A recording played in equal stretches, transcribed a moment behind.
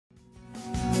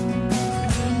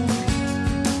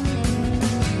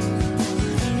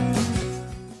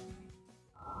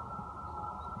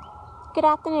Good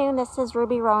afternoon, this is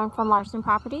Ruby Rowan from Larson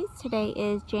Properties. Today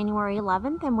is January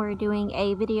 11th and we're doing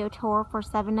a video tour for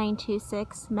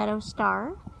 7926 Meadow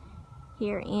Star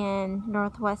here in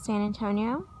Northwest San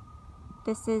Antonio.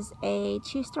 This is a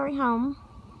 2-story home,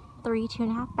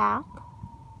 2.5 bath.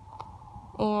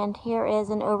 And here is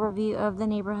an overview of the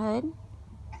neighborhood.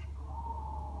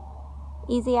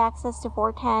 Easy access to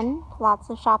 410, lots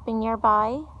of shopping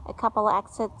nearby, a couple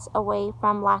exits away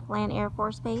from Lackland Air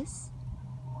Force Base,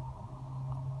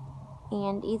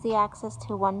 and easy access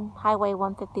to Highway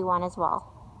 151 as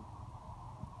well.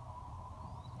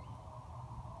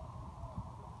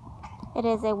 It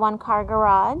is a 1-car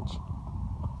garage.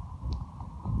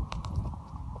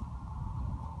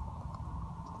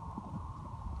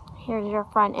 Here's your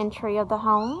front entry of the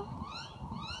home.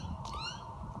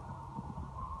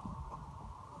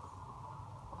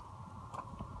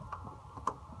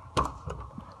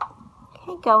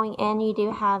 Okay, going in, you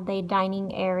do have the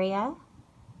dining area.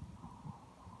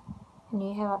 And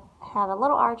you have a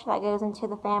little arch that goes into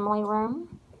the family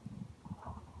room.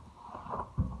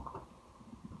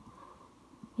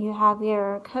 You have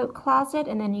your coat closet,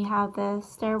 and then you have the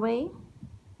stairway.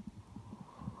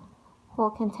 We'll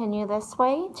continue this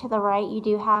way. To the right, you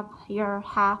do have your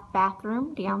half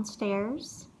bathroom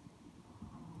downstairs.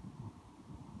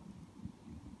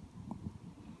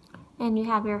 And you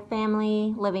have your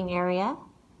family living area.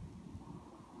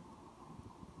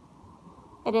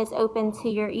 It is open to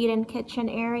your eat-in kitchen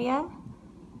area.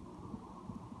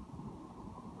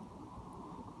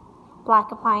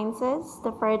 Black appliances.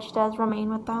 The fridge does remain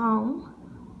with the home.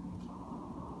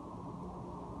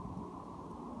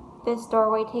 This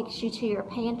doorway takes you to your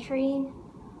pantry.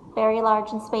 Very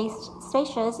large and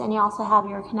spacious, and you also have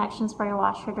your connections for your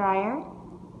washer dryer.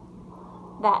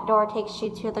 That door takes you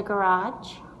to the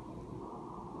garage.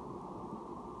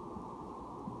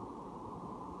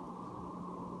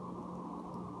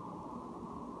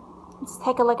 Let's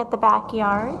take a look at the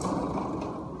backyard.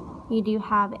 You do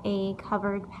have a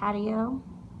covered patio.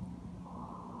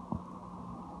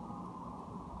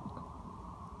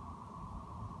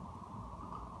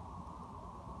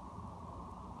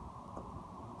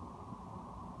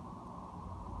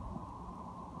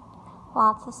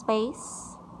 Lots of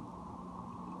space.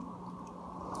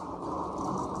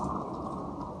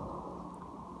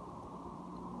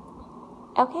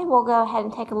 Okay, we'll go ahead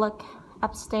and take a look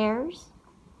upstairs.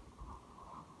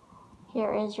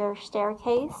 Here is your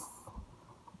staircase.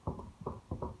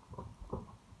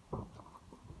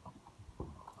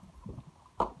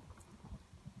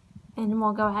 And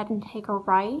we'll go ahead and take a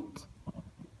right.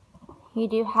 You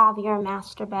do have your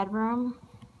master bedroom,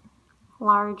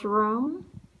 large room.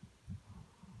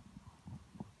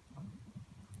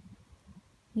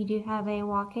 You do have a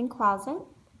walk-in closet,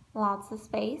 lots of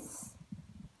space.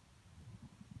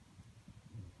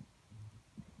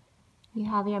 You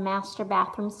have your master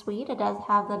bathroom suite. It does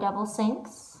have the double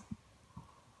sinks.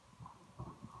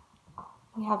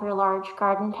 You have your large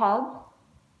garden tub.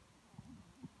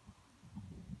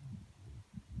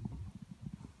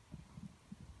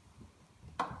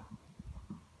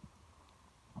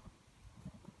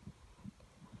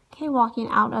 Okay, walking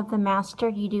out of the master,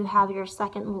 you do have your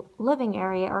second living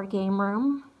area or game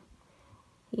room.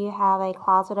 You have a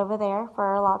closet over there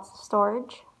for lots of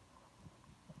storage.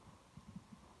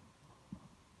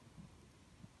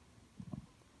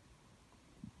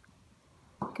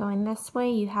 Going this way,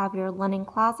 you have your linen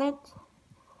closet.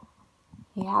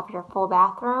 You have your full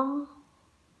bathroom.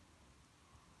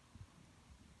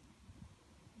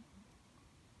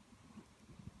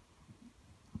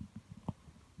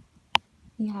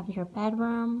 You have your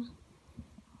bedroom,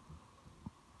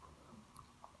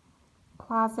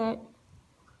 closet.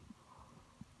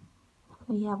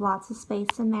 You have lots of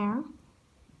space in there.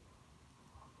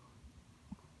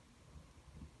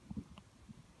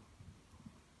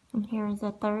 And here is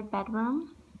a third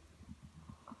bedroom.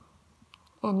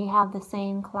 And you have the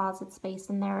same closet space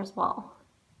in there as well.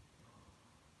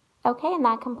 Okay, and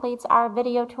that completes our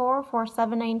video tour for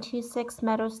 7926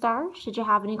 Meadow Star. Should you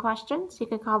have any questions, you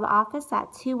could call the office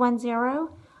at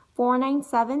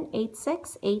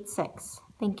 210-497-8686.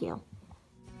 Thank you.